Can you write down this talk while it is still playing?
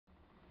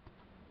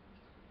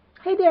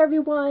Hi there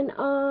everyone,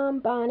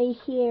 Bonnie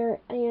here,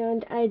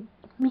 and I'm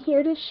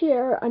here to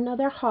share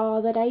another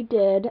haul that I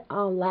did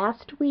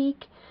last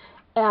week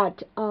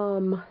at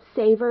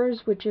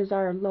Savers, which is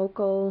our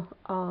local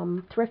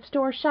thrift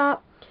store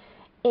shop.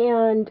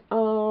 And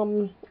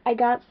I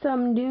got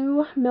some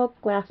new milk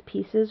glass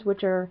pieces,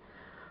 which are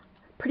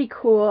pretty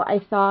cool, I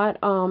thought.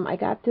 I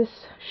got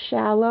this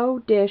shallow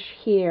dish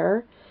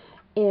here,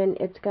 and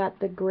it's got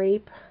the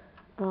grape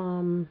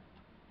with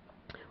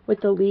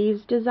the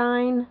leaves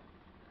design.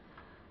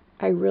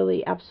 I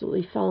really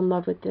absolutely fell in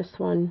love with this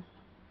one.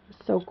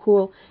 It's so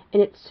cool,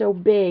 and it's so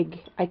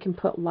big. I can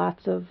put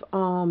lots of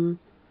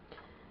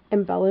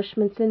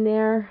embellishments in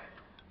there.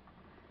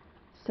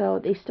 So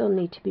they still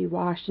need to be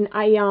washed. And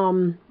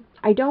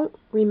I don't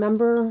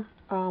remember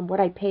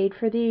what I paid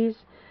for these.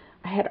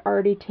 I had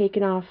already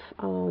taken off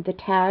the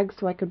tags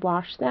so I could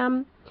wash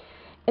them.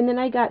 And then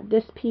I got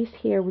this piece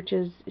here, which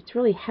is, it's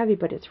really heavy,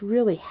 but it's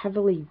really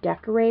heavily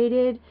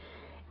decorated.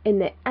 And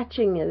the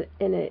etching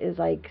in it is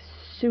like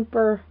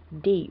super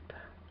deep.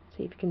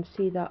 See if you can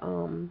see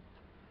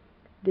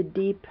the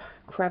deep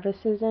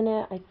crevices in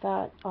it. I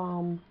thought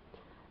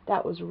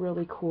that was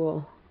really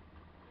cool.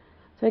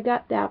 So I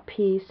got that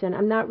piece, and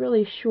I'm not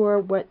really sure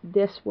what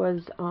this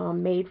was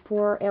made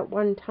for at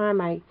one time.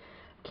 I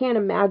can't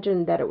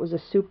imagine that it was a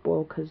soup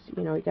bowl because,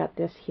 you know, you got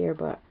this here,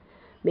 but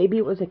maybe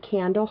it was a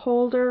candle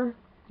holder.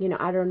 You know,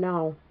 I don't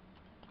know.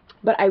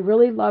 But I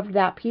really loved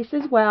that piece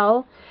as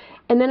well.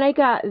 And then I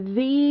got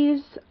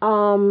these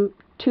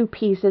two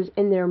pieces,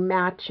 and they're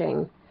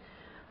matching.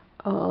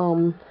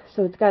 So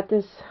it's got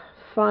this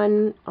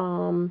fun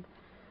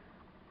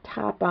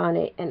top on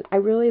it, and I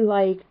really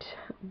liked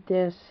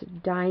this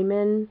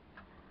diamond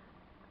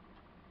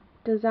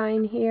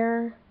design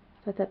here.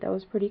 So I thought that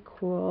was pretty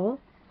cool.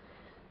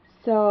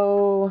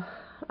 So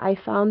I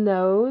found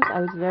those.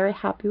 I was very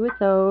happy with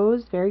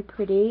those. Very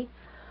pretty.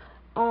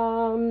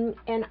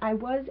 And I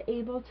was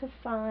able to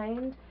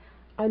find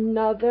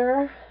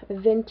another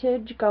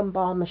vintage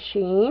gumball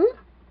machine.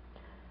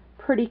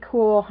 Pretty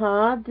cool,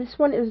 huh? This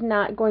one is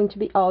not going to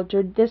be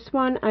altered. This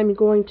one I'm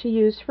going to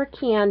use for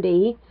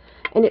candy,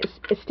 and it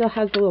still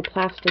has the little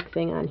plastic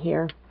thing on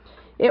here.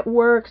 It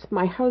works.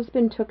 My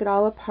husband took it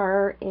all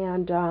apart,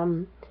 and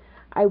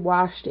I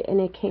washed it,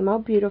 and it came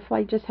out beautiful.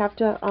 I just have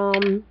to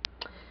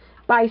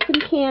buy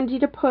some candy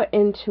to put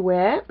into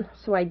it.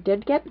 So I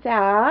did get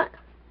that.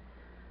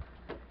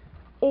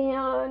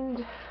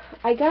 And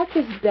I got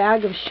this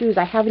bag of shoes.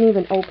 I haven't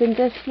even opened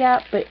this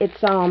yet, but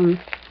it's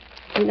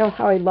you know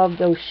how I love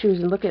those shoes,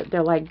 and look at,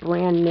 they're like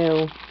brand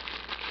new.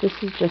 This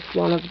is just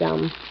one of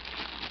them.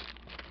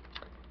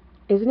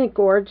 Isn't it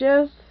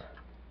gorgeous?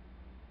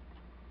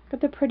 Look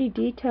at the pretty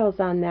details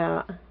on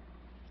that.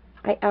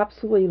 I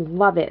absolutely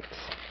love it.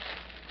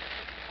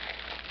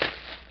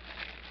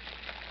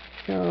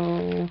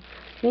 So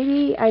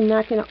maybe I'm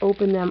not going to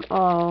open them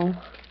all.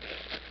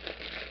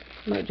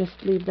 I might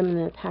just leave them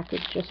in the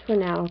package just for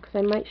now, because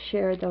I might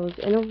share those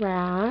in a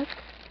rack,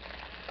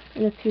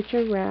 in a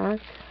future rack.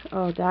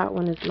 Oh, that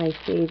one is my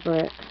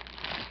favorite.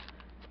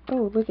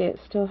 Oh, look, it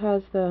still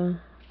has the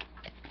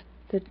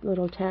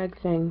little tag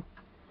thing.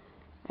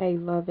 I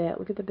love it.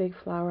 Look at the big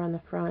flower on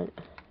the front.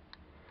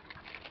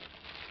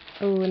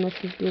 Oh, and this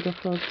is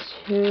beautiful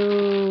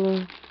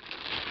too.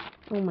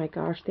 Oh my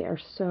gosh, they are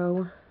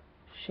so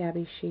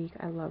shabby chic.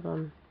 I love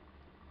them.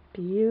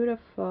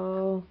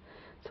 Beautiful.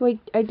 So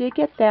I did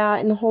get that,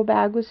 and the whole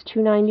bag was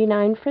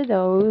 $2.99 for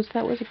those.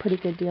 That was a pretty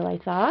good deal, I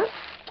thought.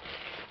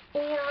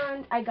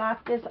 And I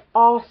got this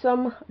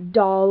awesome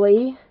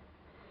dolly,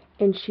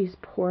 and she's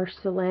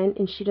porcelain,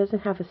 and she doesn't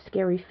have a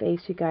scary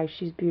face, you guys.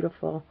 She's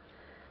beautiful.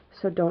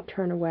 So don't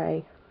turn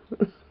away.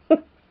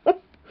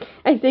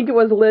 I think it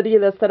was Lydia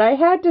that said I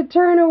had to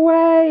turn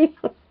away.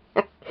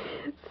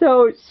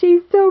 So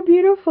she's so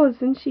beautiful.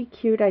 Isn't she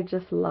cute? I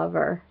just love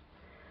her.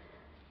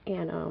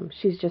 And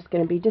she's just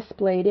going to be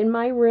displayed in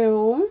my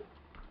room.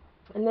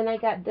 And then I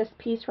got this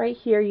piece right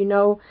here. You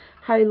know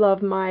how I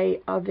love my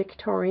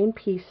Victorian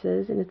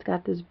pieces. And it's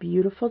got this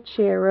beautiful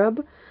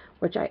cherub,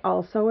 which I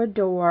also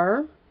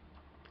adore.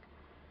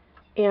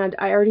 And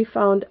I already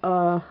found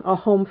a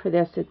home for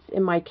this. It's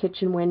in my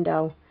kitchen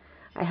window.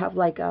 I have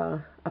like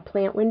a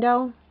plant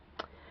window,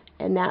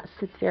 and that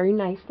sits very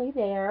nicely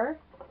there.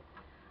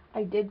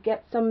 I did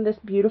get some of this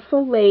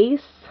beautiful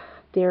lace.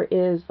 There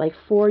is like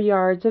 4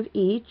 yards of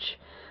each.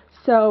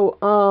 So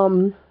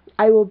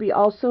I will be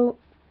also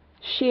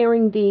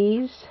sharing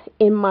these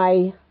in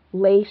my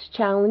lace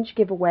challenge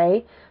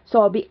giveaway.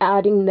 So I'll be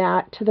adding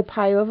that to the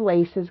pile of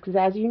laces, because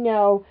as you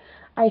know,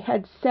 I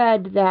had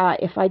said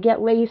that if I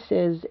get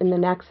laces in the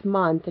next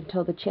month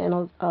until the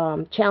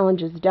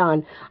challenge is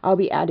done, I'll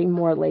be adding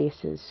more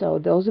laces. So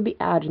those will be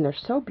added, and they're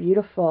so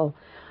beautiful.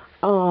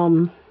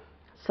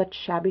 Such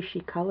shabby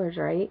chic colors,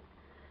 right?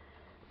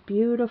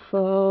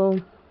 Beautiful.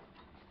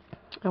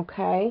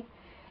 Okay.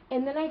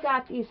 And then I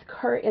got these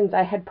curtains.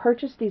 I had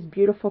purchased these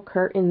beautiful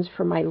curtains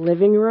for my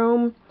living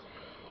room.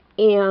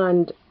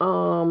 And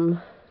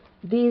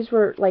these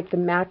were like the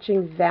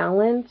matching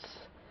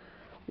valance,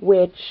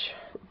 which,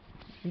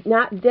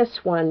 not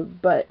this one,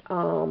 but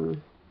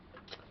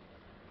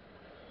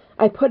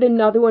I put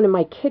another one in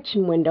my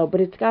kitchen window,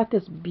 but it's got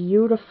this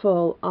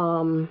beautiful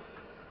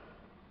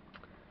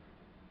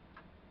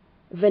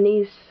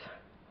Venice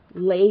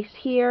lace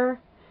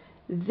here.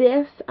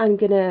 This I'm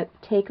going to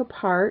take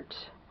apart,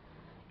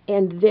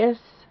 and this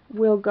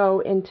will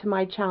go into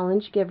my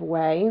challenge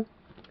giveaway.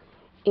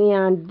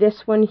 And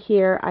this one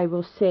here I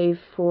will save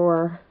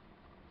for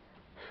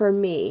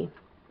me.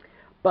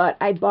 But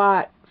I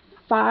bought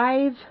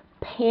 5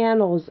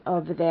 panels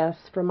of this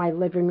for my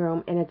living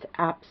room, and it's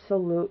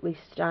absolutely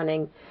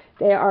stunning.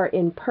 They are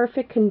in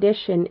perfect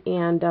condition,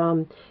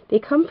 and they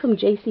come from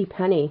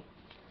JCPenney.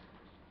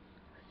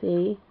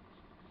 See?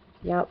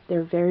 Yep,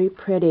 they're very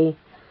pretty.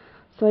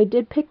 So I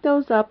did pick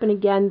those up, and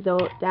again,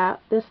 though,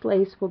 this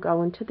lace will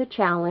go into the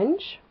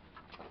challenge.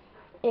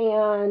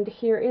 And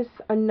here is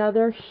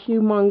another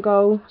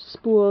Humongo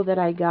spool that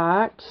I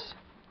got.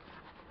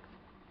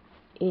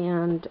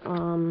 And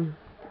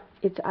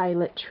it's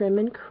eyelet trim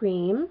and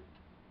cream.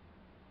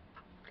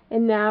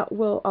 And that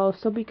will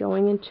also be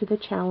going into the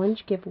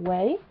challenge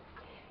giveaway.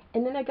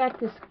 And then I got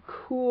this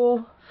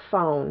cool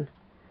phone.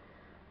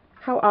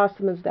 How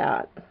awesome is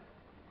that?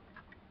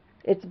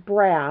 It's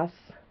brass.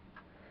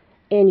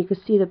 And you can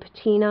see the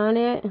patina on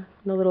it.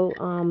 The little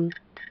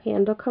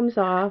handle comes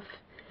off.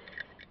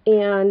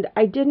 And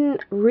I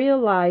didn't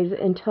realize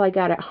until I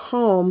got it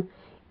home,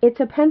 it's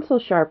a pencil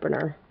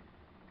sharpener.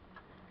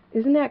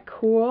 Isn't that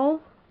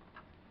cool?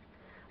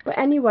 But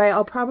anyway,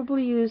 I'll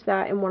probably use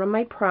that in one of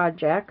my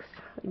projects,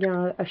 you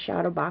know, a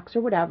shadow box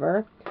or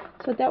whatever.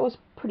 So that was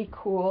pretty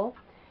cool.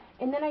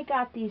 And then I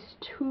got these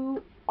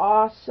 2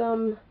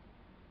 awesome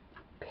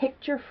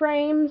picture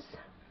frames,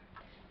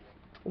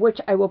 which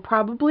I will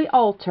probably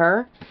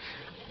alter.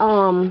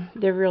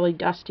 They're really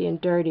dusty and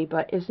dirty,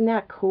 but isn't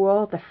that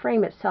cool? The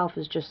frame itself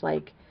is just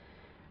like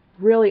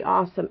really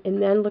awesome.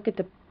 And then look at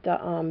the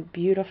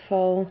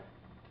beautiful,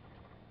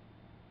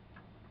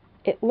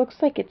 it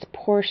looks like it's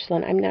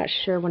porcelain. I'm not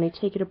sure when I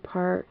take it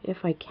apart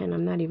if I can.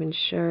 I'm not even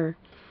sure.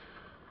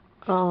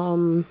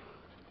 Well,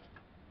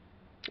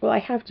 I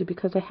have to,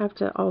 because I have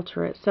to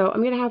alter it. So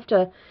I'm going to have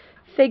to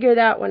figure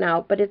that one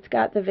out. But it's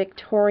got the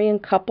Victorian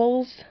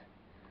couples.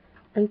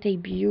 Aren't they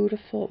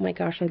beautiful? Oh my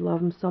gosh, I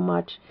love them so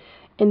much.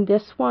 And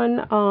this one,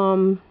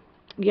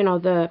 you know,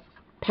 the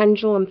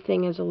pendulum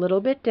thing is a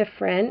little bit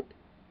different.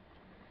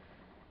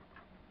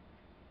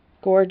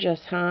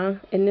 Gorgeous, huh?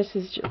 And this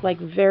is just like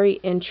very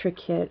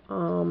intricate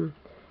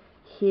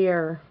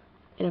here.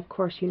 And of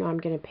course, you know, I'm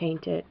going to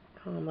paint it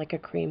like a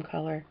cream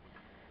color.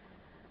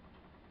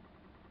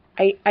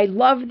 I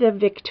love the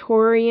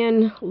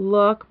Victorian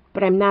look,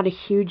 but I'm not a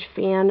huge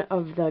fan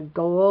of the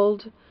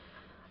gold.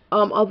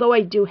 Although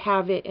I do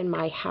have it in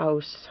my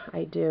house.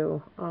 I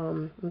do.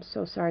 I'm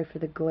so sorry for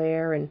the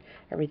glare and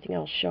everything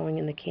else showing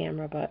in the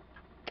camera, but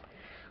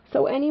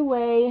so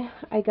anyway,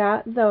 I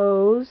got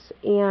those,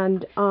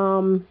 and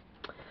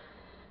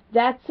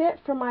that's it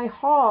for my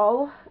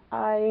haul.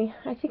 I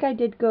think I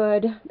did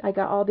good. I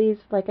got all these,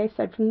 like I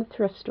said, from the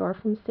thrift store,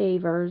 from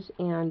Savers,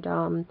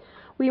 and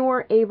we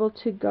weren't able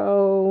to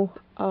go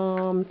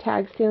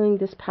tag sailing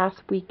this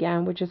past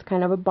weekend, which is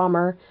kind of a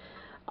bummer.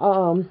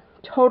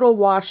 Total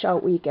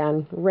washout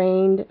weekend.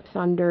 Rained,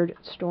 thundered,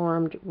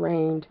 stormed,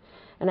 rained,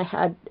 and I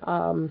had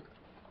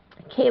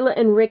Kayla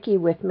and Ricky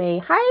with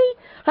me.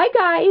 Hi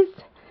guys.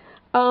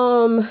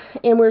 And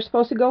we were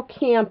supposed to go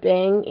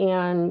camping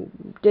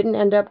and didn't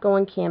end up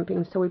going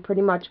camping, so we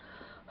pretty much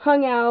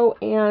hung out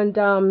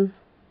and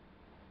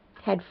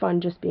had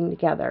fun just being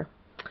together.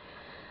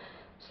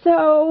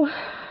 So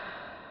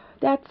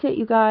that's it,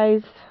 you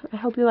guys. I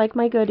hope you like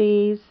my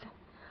goodies.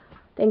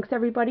 Thanks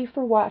everybody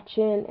for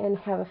watching, and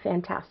have a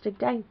fantastic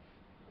day.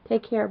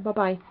 Take care.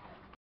 Bye-bye.